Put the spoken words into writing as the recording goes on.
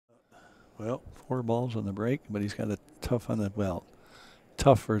Well, 4 balls on the break, but he's got a tough on the, well,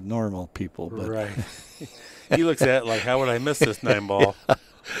 tough for normal people. But right. He looks at it like, how would I miss this 9 ball?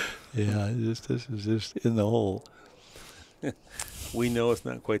 yeah, this is just in the hole. We know it's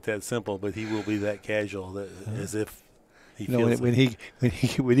not quite that simple, but he will be that casual, that, as if he You know, feels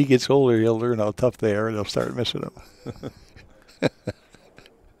when he gets older, he'll learn how tough they are, and he'll start missing them.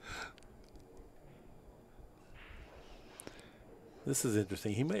 This is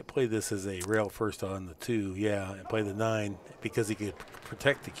interesting. He might play this as a rail first on the 2, yeah, and play the 9 because he could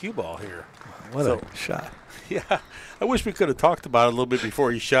protect the cue ball here. What a shot. Yeah, I wish we could have talked about it a little bit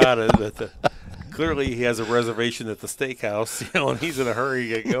before he shot it. But clearly he has a reservation at the steakhouse, and he's in a hurry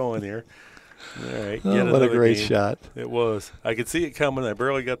to get going here. All right, Oh, what a great game. shot. It was. I could see it coming. I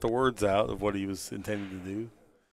barely got the words out of what he was intending to do.